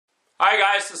Hi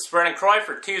guys, this is Vernon Croy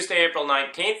for Tuesday, April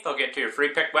 19th. I'll get to your free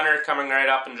pick winner coming right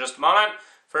up in just a moment.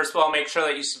 First of all, make sure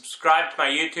that you subscribe to my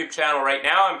YouTube channel right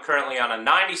now. I'm currently on a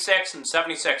 96 and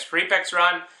 76 free picks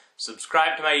run.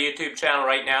 Subscribe to my YouTube channel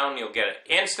right now and you'll get an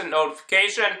instant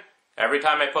notification every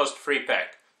time I post a free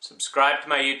pick. Subscribe to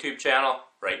my YouTube channel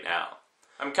right now.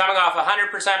 I'm coming off a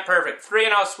 100% perfect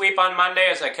 3-0 sweep on Monday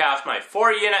as I cashed my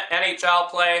 4-unit NHL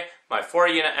play, my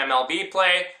 4-unit MLB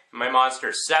play, and my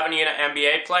monster 7-unit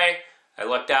NBA play. I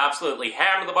look to absolutely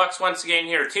hammer the Bucks once again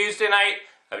here Tuesday night.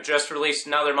 I've just released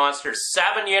another monster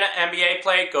 7-unit NBA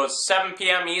play. It goes 7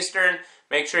 p.m. Eastern.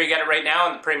 Make sure you get it right now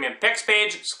on the Premium Picks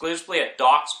page, exclusively at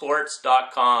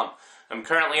DocSports.com. I'm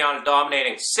currently on a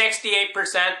dominating 68%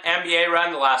 NBA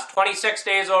run the last 26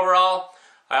 days overall.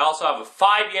 I also have a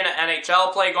 5-unit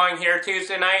NHL play going here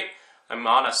Tuesday night. I'm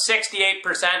on a 68%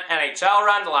 NHL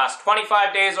run the last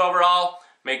 25 days overall,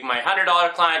 making my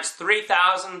 $100 clients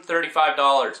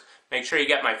 $3,035. Make sure you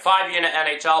get my 5-unit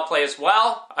NHL play as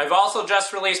well. I've also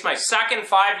just released my second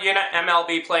 5-unit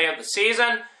MLB play of the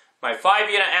season. My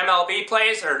 5-unit MLB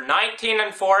plays are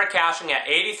 19-4, cashing at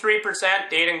 83%,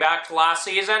 dating back to last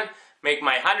season. Make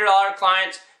my $100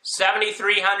 clients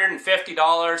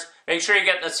 $7,350. Make sure you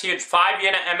get this huge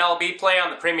 5-unit MLB play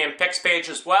on the Premium Picks page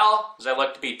as well, as I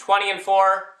look to be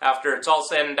 20-4 after it's all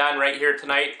said and done right here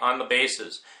tonight on the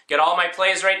bases. Get all my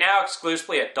plays right now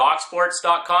exclusively at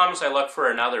DocSports.com as I look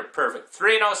for another perfect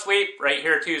 3-0 sweep right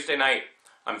here Tuesday night.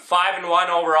 I'm 5-1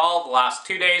 overall the last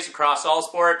 2 days across all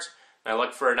sports, and I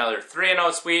look for another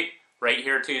 3-0 sweep right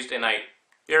here Tuesday night.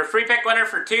 Your free pick winner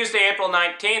for Tuesday, April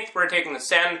 19th, we're taking the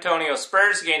San Antonio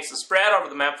Spurs against the spread over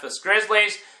the Memphis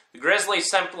Grizzlies. The Grizzlies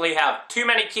simply have too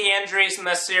many key injuries in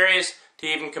this series to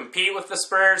even compete with the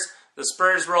Spurs. The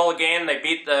Spurs roll again. They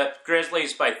beat the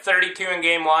Grizzlies by 32 in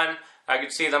Game 1. I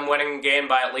could see them winning the game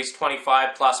by at least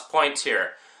 25 plus points here.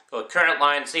 The current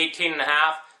line is 18.5,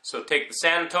 so take the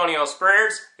San Antonio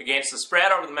Spurs against the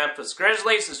spread over the Memphis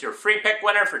Grizzlies as your free pick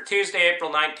winner for Tuesday,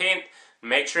 April 19th.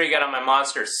 Make sure you get on my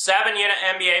monster 7-unit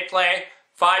NBA play,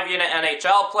 5-unit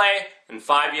NHL play, and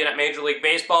 5-unit Major League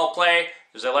Baseball play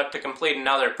as I look to complete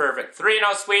another perfect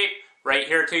 3-0 sweep right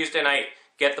here Tuesday night.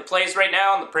 Get the plays right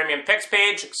now on the Premium Picks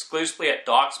page exclusively at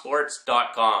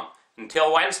DocSports.com.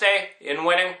 Until Wednesday, in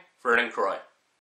winning, Vernon Croy.